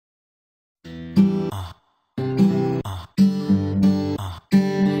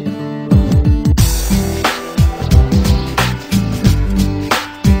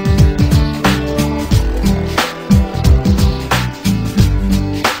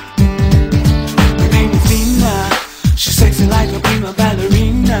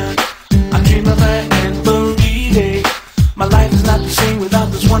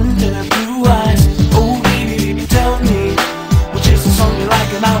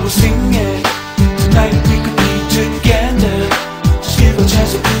I was singing, tonight we could be together. Just give a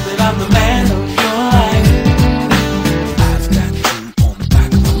chance to prove that I'm the man of your life. I've got you on the back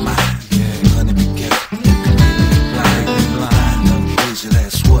of my mind. Yeah, honey, be careful. You can make me blind. I'm crazy,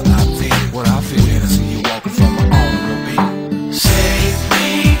 that's what I feel. When I see you walking from my automobile. Save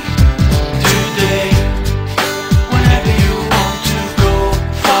me today. Whenever you want to go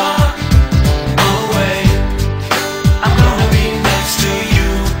far away, I'm gonna be next to you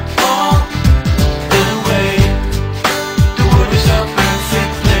all the way. The world is a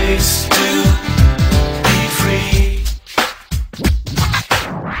perfect place to be free.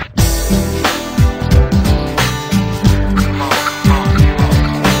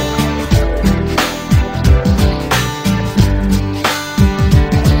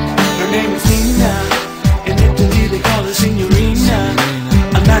 Her name is Nina. In Italy they call her signorina.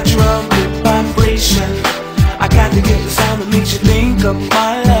 A natural good vibration. I got to get the sound that makes you think of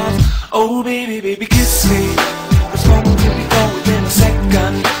my love. Oh baby, baby, kiss me. This moment could be gone within a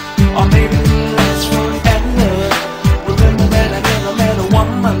second, or maybe it'll last forever. Remember that I never met a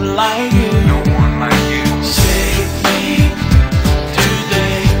woman like you. No one like you. Save me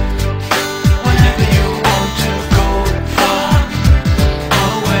today. Whenever you want to go far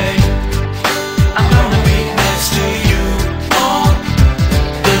away, I'm gonna be next to you all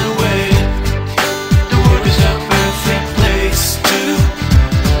the way. The world is a perfect place to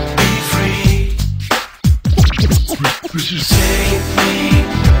be free. Save